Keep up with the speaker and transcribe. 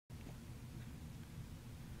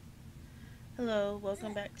Hello,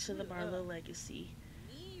 welcome back to the Barlow Legacy.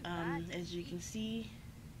 As you can see,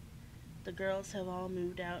 the girls have all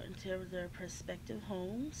moved out into their prospective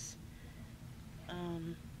homes.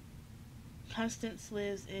 Um, Constance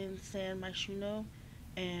lives in San Myshuno,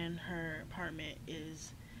 and her apartment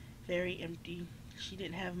is very empty. She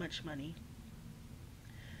didn't have much money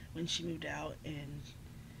when she moved out, and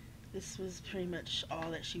this was pretty much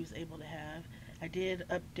all that she was able to have. I did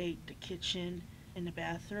update the kitchen and the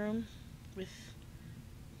bathroom with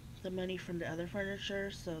the money from the other furniture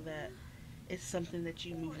so that it's something that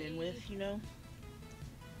you move in with,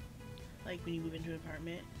 like when you move into an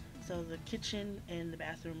apartment. So the kitchen and the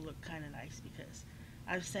bathroom look kind of nice because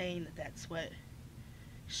I'm saying that that's what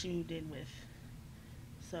she moved in with.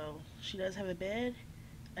 So she does have a bed,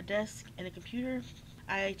 a desk, and a computer.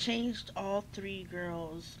 I changed all three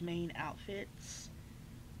girls' main outfits.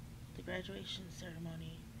 The graduation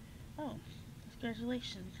ceremony. Oh, it's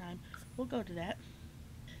graduation time. We'll go to that.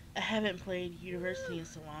 I haven't played University in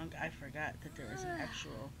so long, I forgot that there was an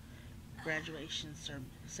actual graduation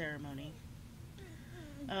ceremony.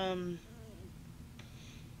 Um,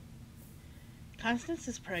 Constance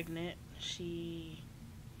is pregnant. She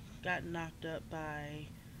got knocked up by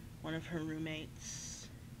one of her roommates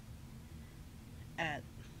at.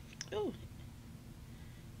 Ooh,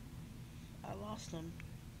 I lost them.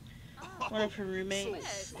 One of her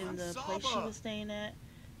roommates in the place she was staying at.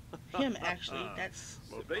 Him, actually. That's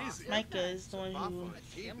Micah is the one who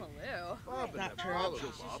knocked her up.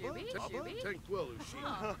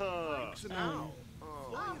 Um,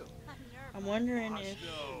 I'm wondering if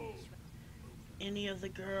any of the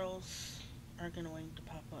girls are going to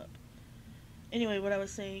pop up. Anyway, what I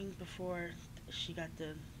was saying before she got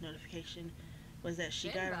the notification was that she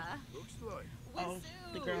got all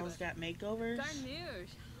the girls got makeovers.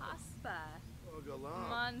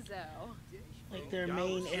 Like their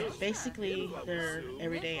main, basically their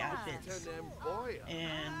everyday outfits.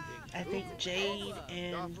 And I think Jade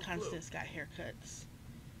and Constance got haircuts.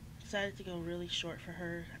 Decided to go really short for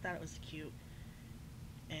her. I thought it was cute.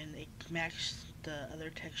 And it matched the other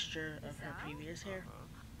texture of her previous hair.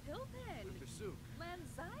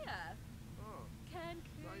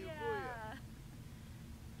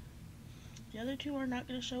 The other two are not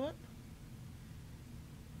going to show up.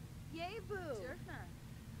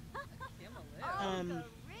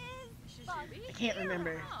 I can't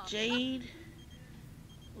remember. Jade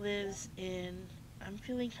lives in. I'm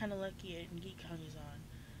feeling kind of lucky and Geek Kong is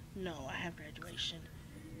on. No, I have graduation.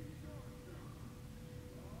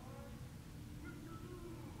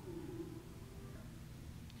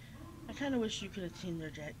 I kind of wish you could attend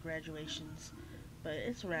their graduations, but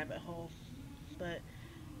it's a rabbit hole. But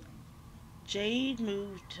Jade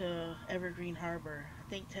moved to Evergreen Harbor, I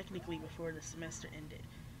think technically before the semester ended,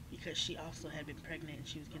 because she also had been pregnant and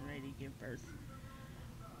she was getting ready to give birth.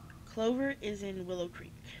 Clover is in Willow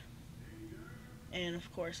Creek. And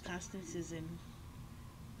of course, Constance is in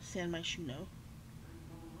San Myshuno.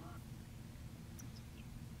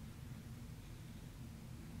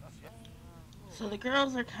 So the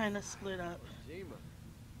girls are kind of split up.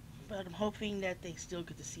 But I'm hoping that they still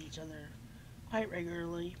get to see each other quite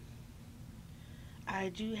regularly. I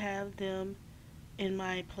do have them in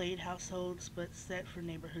my played households, but set for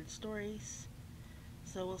neighborhood stories.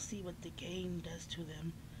 So we'll see what the game does to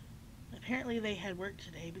them. Apparently they had work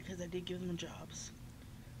today because I did give them jobs.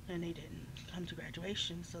 And they didn't come to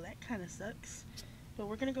graduation, so that kind of sucks. But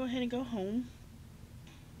we're going to go ahead and go home.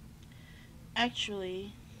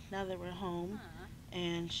 Actually, now that we're home,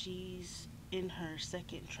 and she's in her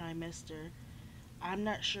second trimester, I'm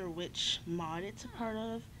not sure which mod it's a part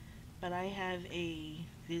of, but I have a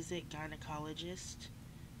visit gynecologist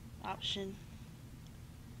option.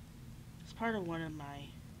 It's part of one of my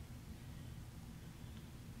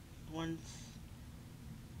ones.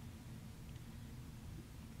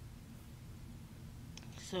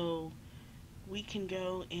 So we can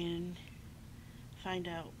go and find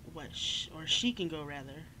out what, or she can go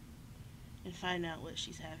rather, and find out what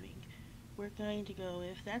she's having. We're going to go,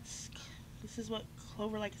 if that's, this is what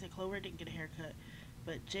Clover, like I said, Clover didn't get a haircut,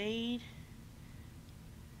 but Jade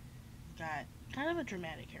got kind of a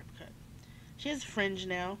dramatic haircut. She has fringe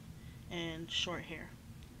now and short hair.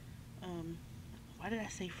 Why did I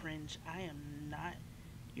say fringe? I am not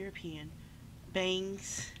European.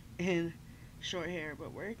 Bangs and short hair,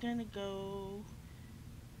 but we're gonna go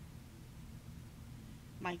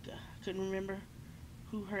Micah. Couldn't remember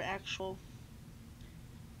who her actual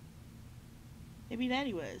baby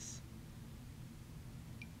daddy was.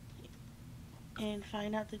 And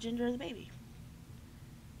find out the gender of the baby.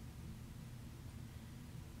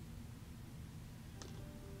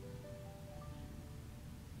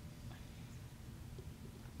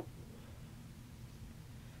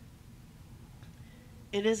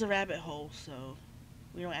 It is a rabbit hole, so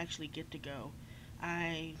we don't actually get to go.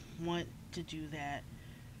 I want to do that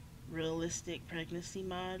realistic pregnancy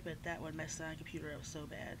mod, but that would mess my computer up so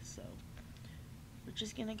bad. So we're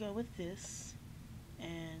just gonna go with this,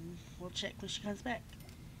 and we'll check when she comes back.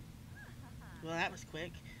 Well, that was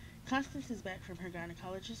quick. Constance is back from her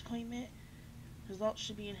gynecologist appointment. Results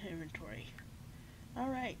should be in her inventory.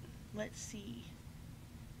 Alright, let's see.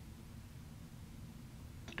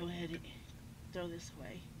 Go ahead and throw this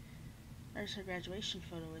away. There's her graduation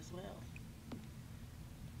photo as well.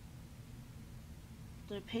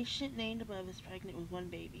 The patient named above is pregnant with one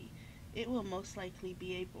baby. It will most likely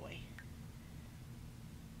be a boy.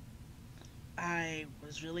 I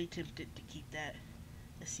was really tempted to keep that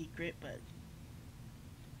a secret, but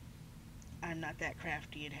I'm not that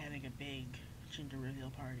crafty in having a big gender reveal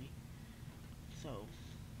party. So,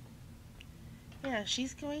 yeah,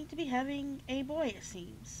 she's going to be having a boy, it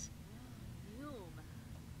seems.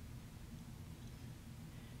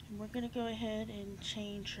 And we're going to go ahead and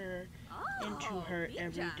change her into her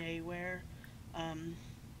everyday wear.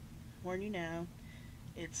 Warn you now,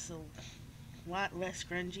 it's a lot less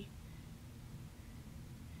grungy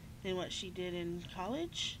than what she did in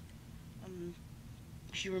college.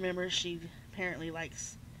 If you remember, she apparently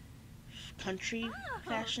likes country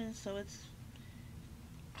fashion, so it's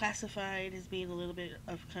classified as being a little bit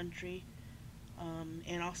of country.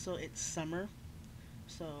 And also it's summer,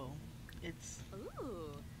 so it's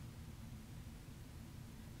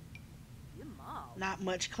not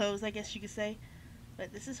much clothes, I guess you could say.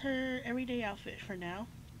 But this is her everyday outfit for now.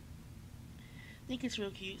 I think it's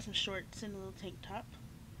real cute. Some shorts and a little tank top.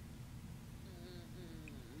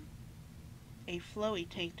 A flowy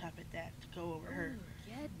tank top at that to go over her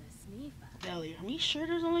belly. Are we sure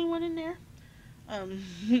there's only one in there?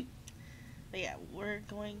 But yeah, we're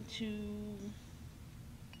going to...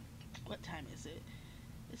 What time is it?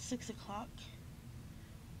 It's 6 o'clock.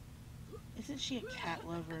 Isn't she a cat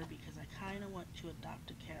lover? Because I kind of want to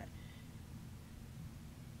adopt a cat.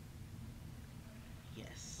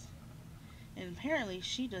 Yes. And apparently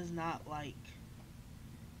she does not like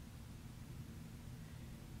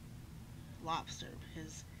lobster,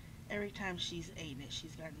 because every time she's eaten it,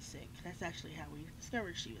 she's gotten sick. That's actually how we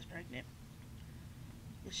discovered she was pregnant.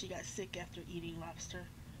 She got sick after eating lobster.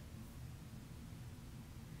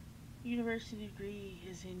 University degree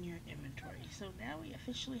is in your inventory. So now we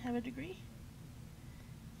officially have a degree.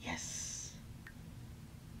 Yes.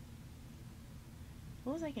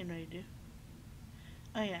 What was I getting ready to do?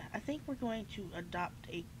 Oh yeah, I think we're going to adopt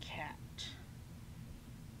a cat.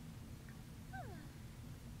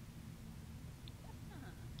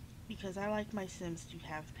 Because I like my Sims to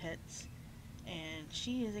have pets, and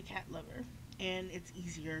she is a cat lover, and it's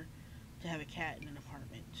easier to have a cat in an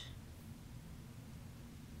apartment.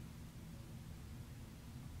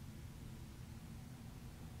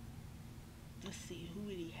 Let's see, who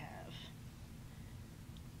would he have?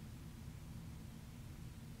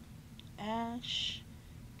 Ash,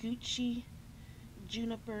 Gucci,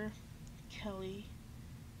 Juniper, Kelly,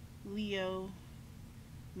 Leo,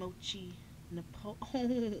 Mochi,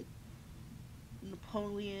 Napoleon,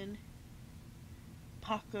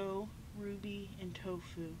 Paco, Ruby, and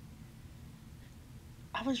Tofu.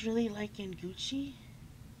 I was really liking Gucci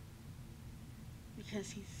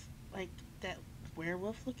because he's like that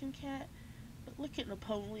werewolf looking cat. But look at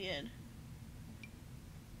Napoleon.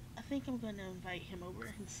 I think I'm going to invite him over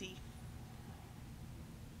and see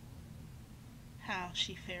how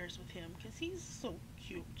she fares with him, because he's so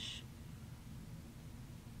cute.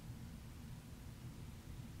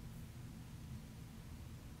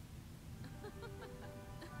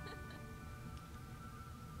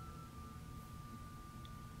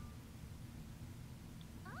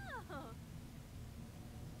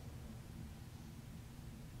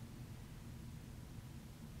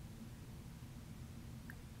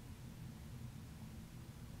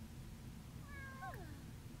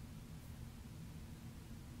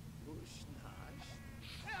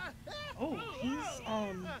 Oh, he's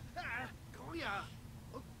a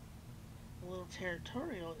little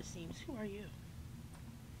territorial, it seems. Who are you?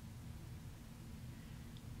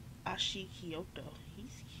 Ashi Kyoto.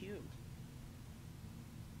 He's cute.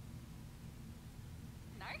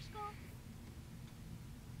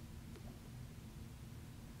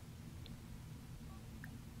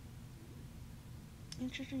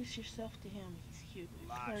 Introduce yourself to him. He's cute.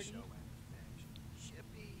 Flirty.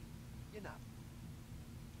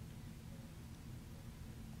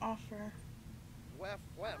 Offer.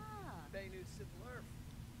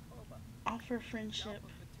 Offer friendship.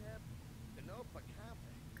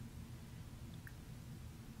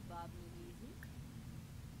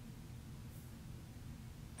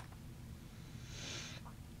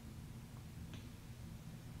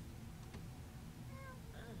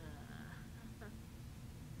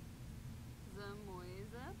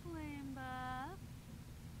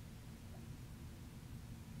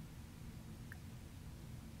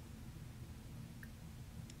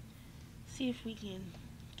 see if we can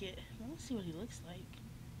get. Let's see what he looks like.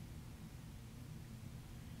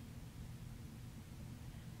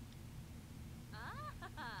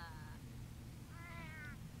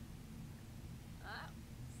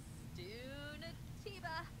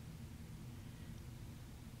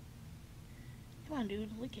 Come on, dude,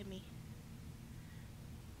 look at me.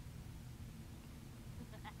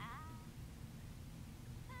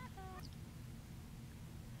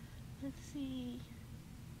 Let's see.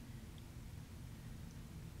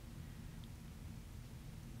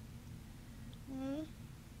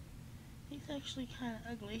 He's actually kind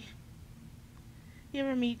of ugly. You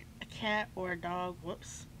ever meet a cat or a dog,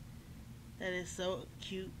 whoops, that is so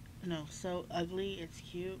cute, no, so ugly, it's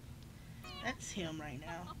cute? That's him right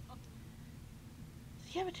now. Does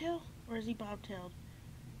he have a tail, or is he bobtailed?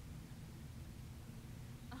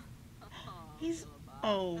 He's,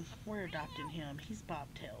 oh, we're adopting him. He's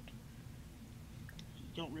bobtailed. You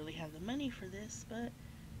don't really have the money for this, but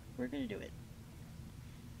we're gonna do it.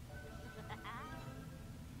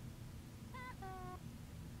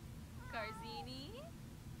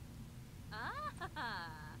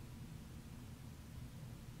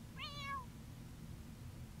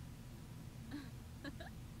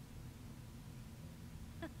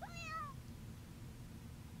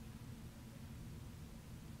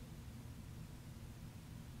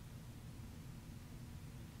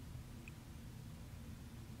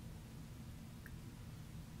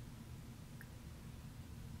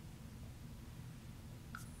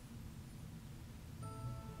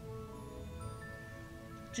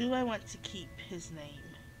 Do I want to keep his name?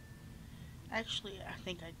 Actually, I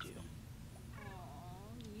think I do.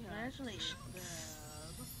 Congratulations.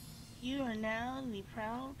 You are now the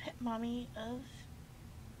proud pet mommy of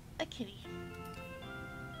a kitty.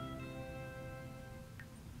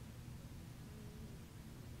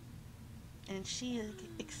 And she is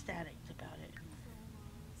ecstatic about it.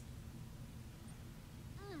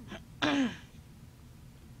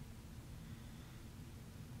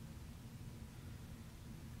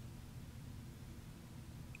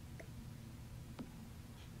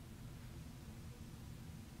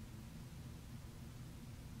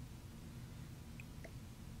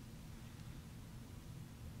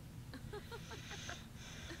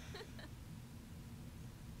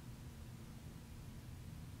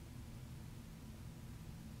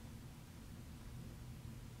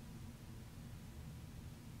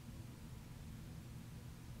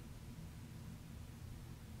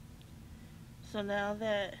 So now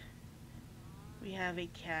that we have a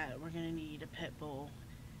cat, we're going to need a pet bowl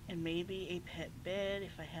and maybe a pet bed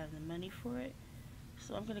if I have the money for it.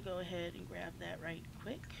 So I'm going to go ahead and grab that right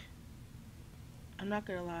quick. I'm not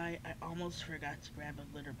going to lie, I almost forgot to grab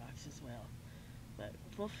a litter box as well. But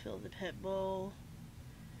we'll fill the pet bowl,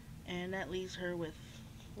 and that leaves her with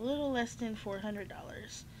a little less than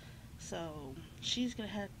 $400. So she's going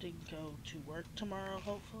to have to go to work tomorrow,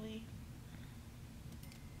 hopefully.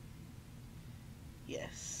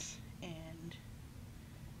 Yes, and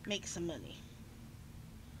make some money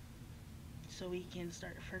so we can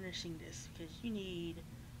start furnishing this, because you need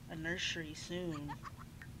a nursery soon.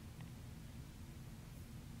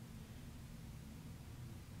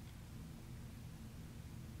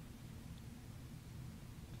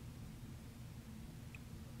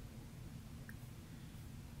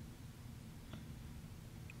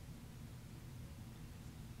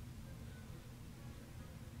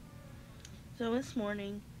 So it's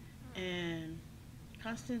morning, and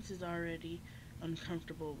Constance is already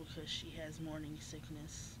uncomfortable because she has morning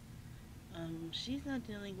sickness. She's not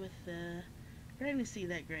dealing with the pregnancy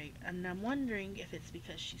that great, and I'm wondering if it's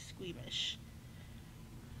because she's squeamish.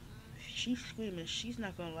 If she's squeamish, she's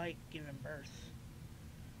not gonna like giving birth.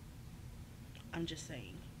 I'm just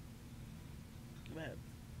saying. But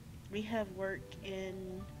we have work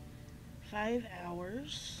in 5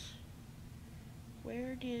 hours.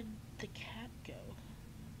 Where did the cat go?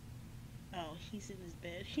 Oh, he's in his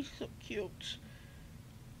bed. He's so cute.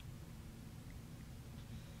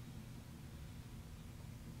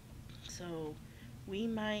 So we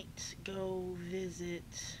might go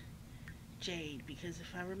visit Jade, because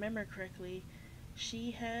if I remember correctly,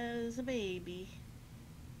 she has a baby.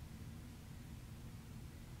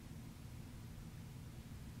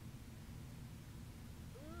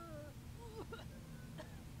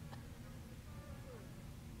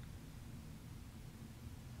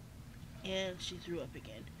 And she threw up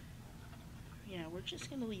again. Yeah, we're just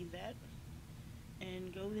gonna leave that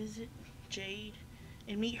and go visit Jade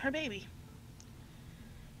and meet her baby.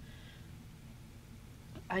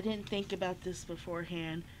 I didn't think about this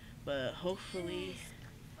beforehand, but hopefully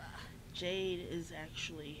Jade is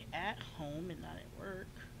actually at home and not at work.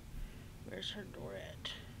 Where's her door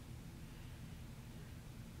at?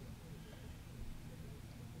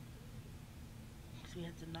 Because we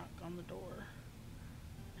had to knock on the door.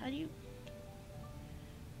 How do you...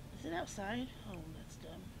 Is it outside? Oh, that's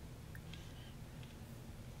dumb.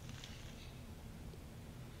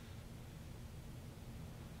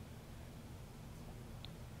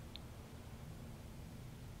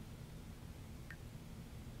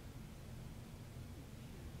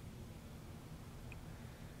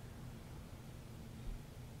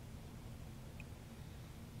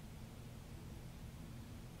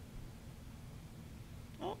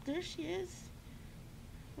 Oh, there she is.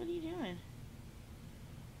 What are you doing?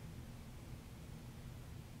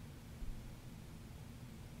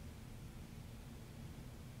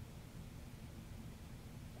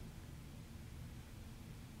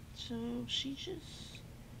 So she just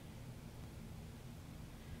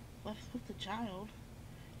left with the child.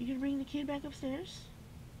 You can bring the kid back upstairs?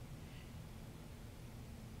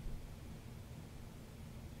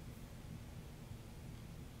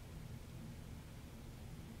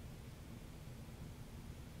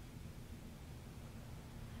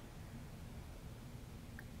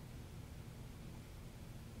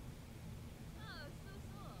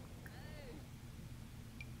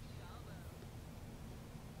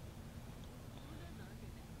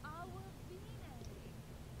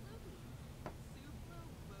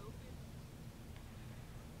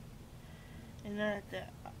 And they're at the...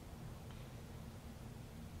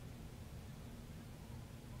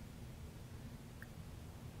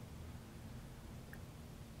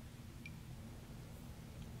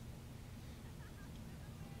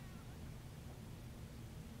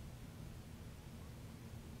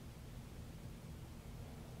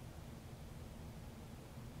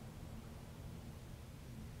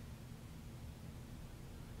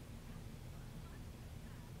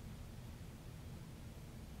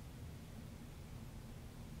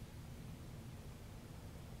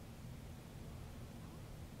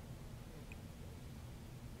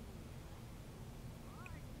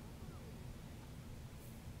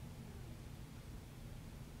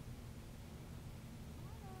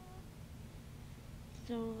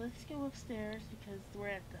 So let's go upstairs because we're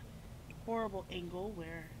at the horrible angle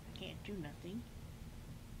where I can't do nothing.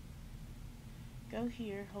 Go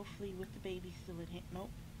here, hopefully with the baby still in hand. Nope,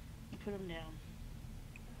 you put him down.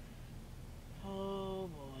 Oh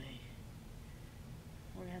boy.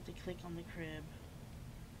 We're gonna have to click on the crib.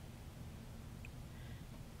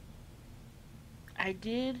 I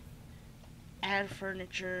did add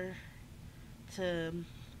furniture to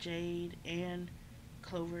Jade and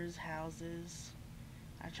Clover's houses.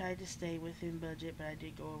 I tried to stay within budget, but I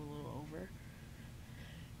did go a little over.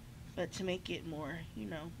 But to make it more,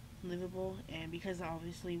 livable, and because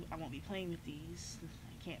obviously I won't be playing with these,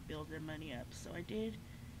 I can't build their money up. So I did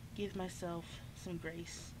give myself some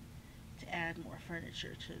grace to add more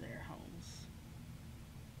furniture to their homes.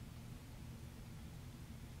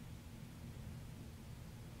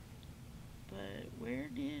 But where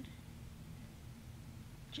did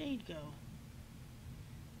Jade go?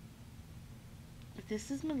 But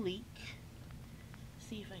this is Malik.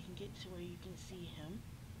 See if I can get to where you can see him.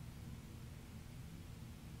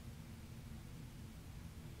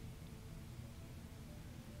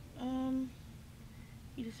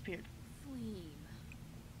 He disappeared. Fleam.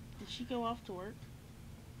 Did she go off to work?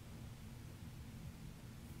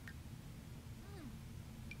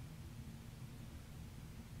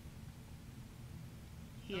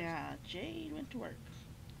 Yeah, Jade went to work.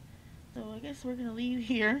 So I guess we're gonna leave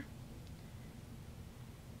here.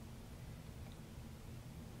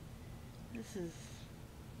 This is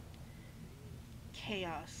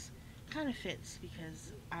chaos. Kind of fits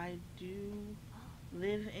because I do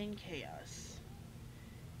live in chaos.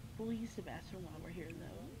 We'll use the bathroom while we're here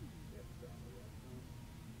though.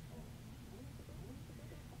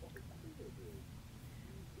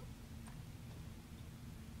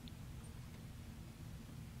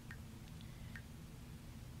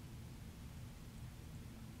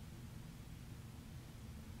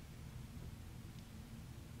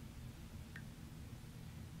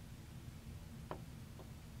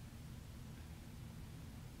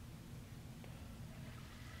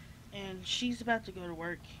 And she's about to go to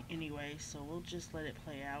work anyway, so we'll just let it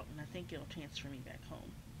play out, and I think it'll transfer me back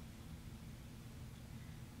home.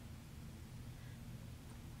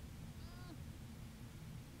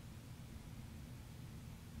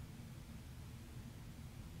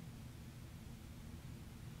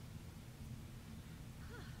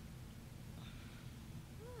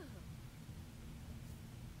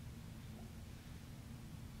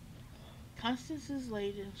 Constance's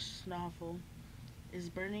latest novel is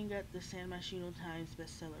burning up the San Myshuno Times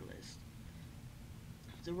bestseller list.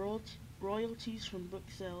 The royalties from book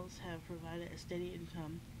sales have provided a steady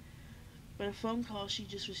income, but a phone call she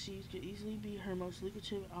just received could easily be her most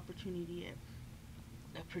lucrative opportunity yet.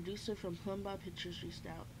 A producer from Plumbob Pictures reached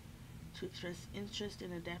out to express interest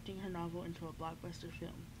in adapting her novel into a blockbuster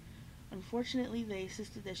film. Unfortunately, they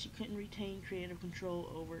insisted that she couldn't retain creative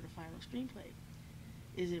control over the final screenplay.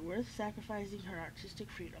 Is it worth sacrificing her artistic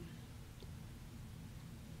freedom?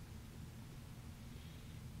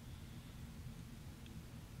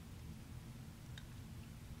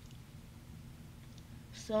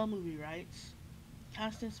 Sell movie rights.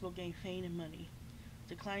 Constance will gain fame and money.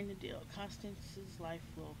 Decline the deal. Constance's life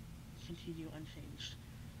will continue unchanged.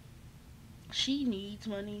 She needs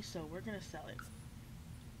money, so we're gonna sell it.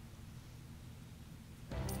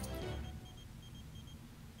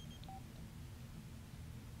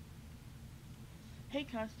 Hey,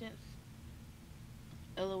 Constance.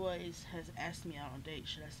 Eloise has asked me out on a date.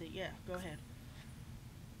 Should I say yeah? Go ahead.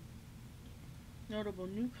 Notable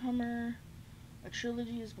newcomer. A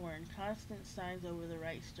trilogy is born. Constance signs over the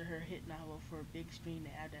rights to her hit novel for a big screen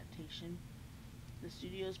adaptation. The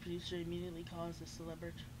studio's producer immediately calls a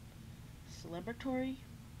celebratory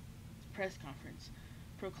press conference,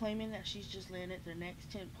 proclaiming that she's just landed their next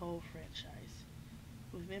tentpole franchise.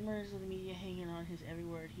 With members of the media hanging on his every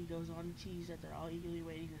word, he goes on to tease that they're all eagerly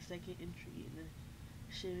waiting the second entry in the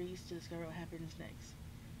series to discover what happens next.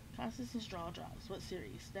 Constance's jaw drops. What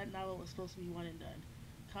series? That novel was supposed to be one and done.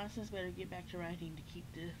 Constance better get back to writing to keep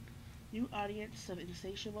the new audience of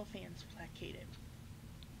insatiable fans placated.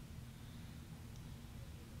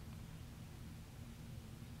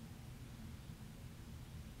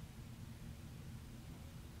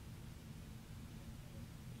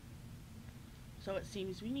 So it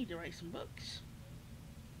seems we need to write some books.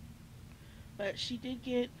 But she did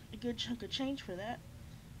get a good chunk of change for that.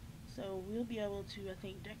 So we'll be able to, I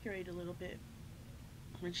think, decorate a little bit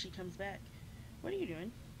when she comes back. What are you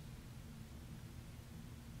doing?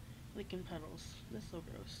 Licking puddles. That's so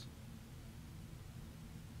gross.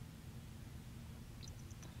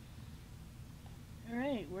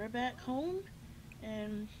 Alright, we're back home.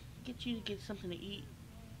 And get you to get something to eat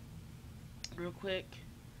real quick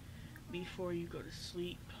before you go to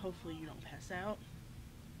sleep. Hopefully you don't pass out.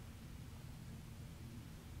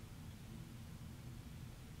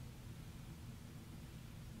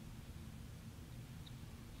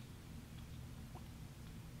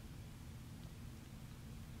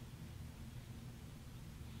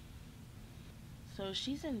 So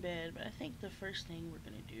she's in bed, but I think the first thing we're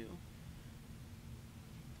going to do,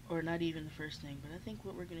 or not even the first thing, but I think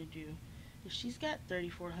what we're going to do is she's got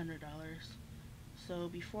 $3,400. So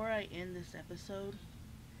before I end this episode,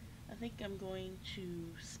 I think I'm going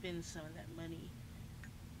to spend some of that money.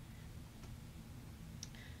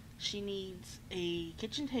 She needs a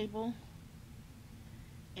kitchen table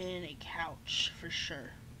and a couch for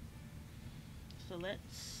sure. So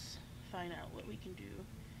let's find out what we can do.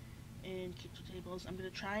 And kitchen tables, I'm gonna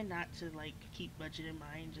try not to like keep budget in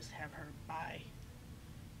mind, just have her buy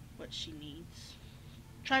what she needs.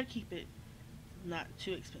 Try to keep it not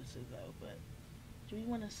too expensive though. But do we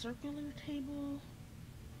want a circular table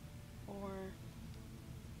or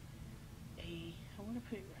I want to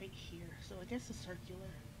put it right here, so I guess a circular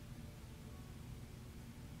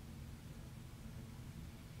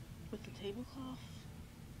with the tablecloth.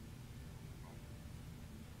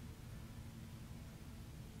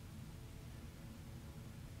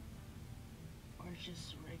 Or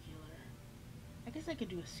just regular. I guess I could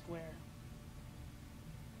do a square.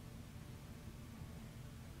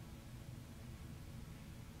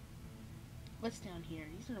 What's down here?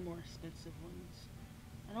 These are the more expensive ones.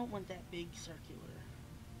 I don't want that big circular.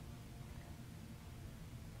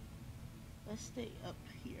 Let's stay up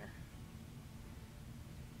here.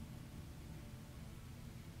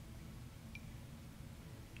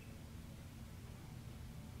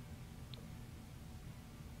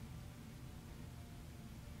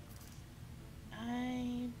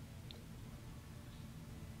 I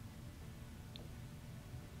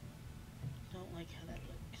don't like how that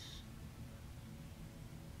looks.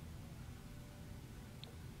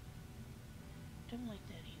 Don't like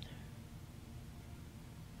that either.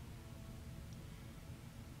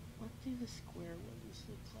 What do the square ones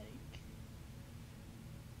look like?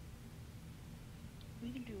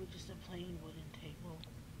 We can do just a plain wooden table.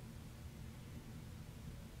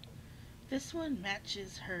 This one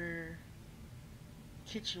matches her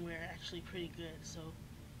kitchenware actually pretty good, so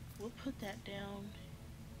we'll put that down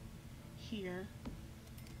here.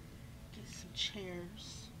 Get some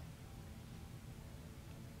chairs.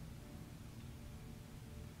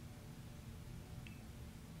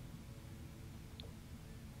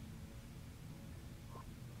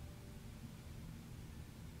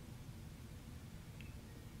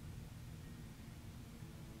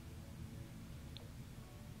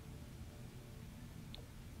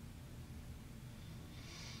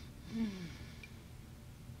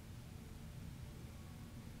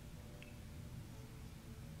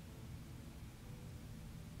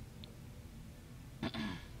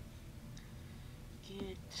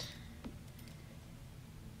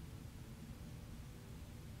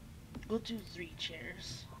 we'll do 3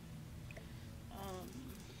 chairs. Um,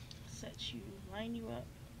 line you up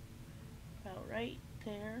about right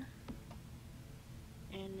there,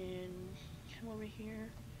 and then come over here,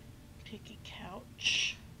 pick a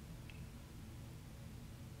couch.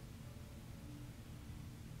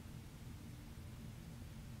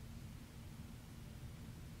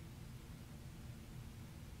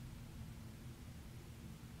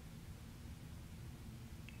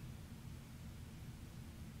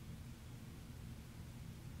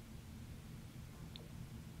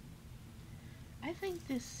 I think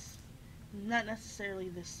this, not necessarily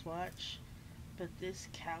this swatch, but this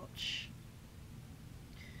couch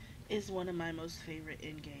is one of my most favorite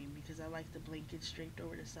in game because I like the blankets draped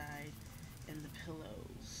over the side and the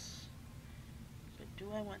pillows. But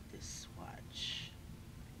do I want this swatch?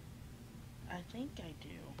 I think I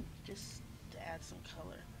do, just to add some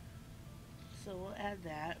color. So we'll add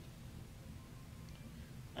that.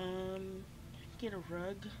 Get a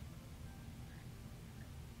rug.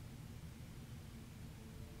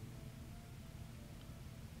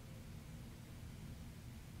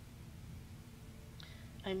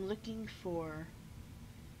 I'm looking for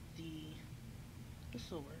this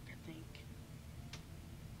will work, I think.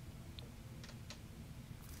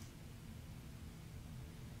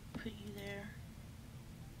 Put you there.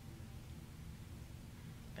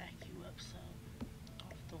 Back you up some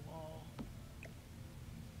off the wall.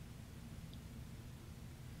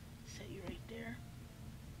 Set you right there.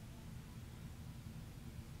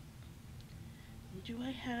 Do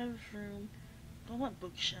I have room? I want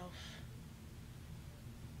bookshelf.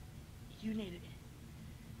 You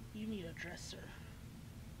need a dresser.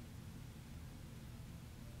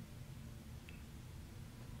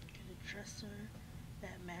 Get a dresser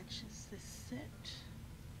that matches this set.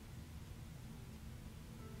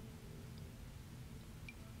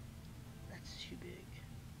 That's too big.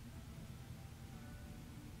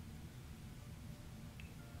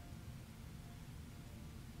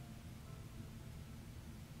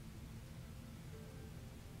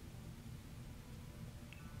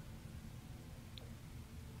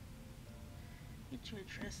 Get you a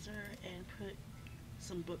dresser and put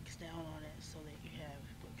some books down on it so that you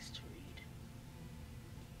have books to read.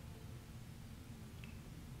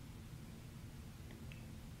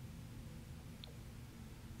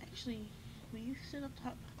 Actually, will you sit up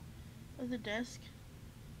top of the desk?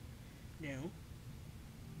 No.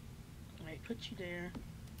 Alright, put you there.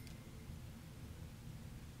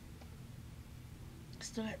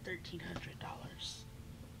 Still at $1,300.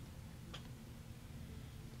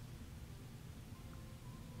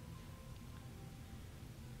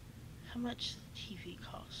 How much does the TV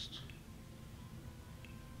cost?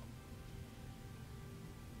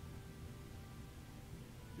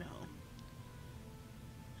 No.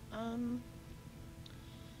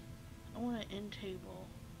 I want an end table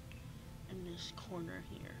in this corner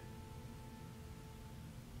here.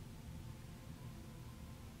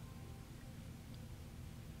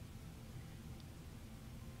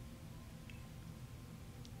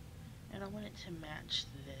 And I want it to match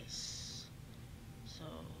this. So,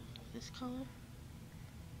 this color?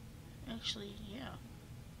 Actually, yeah.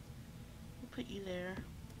 We'll put you there.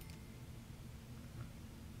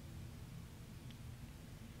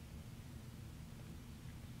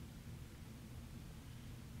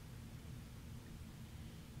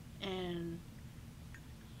 And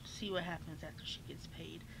see what happens after she gets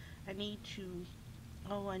paid. I need to,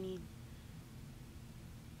 go over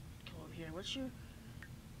here. What's your,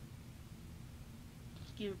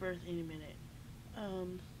 give birth any minute.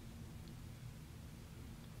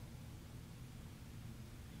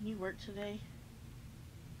 You work today?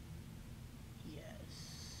 Yes.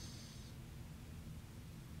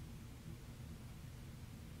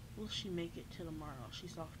 Will she make it to tomorrow?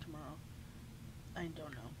 She's off tomorrow. I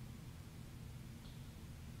don't know.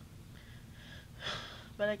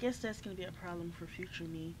 But I guess that's going to be a problem for future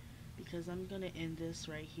me because I'm going to end this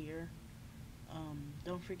right here.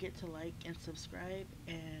 Don't forget to like and subscribe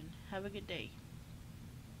and have a good day.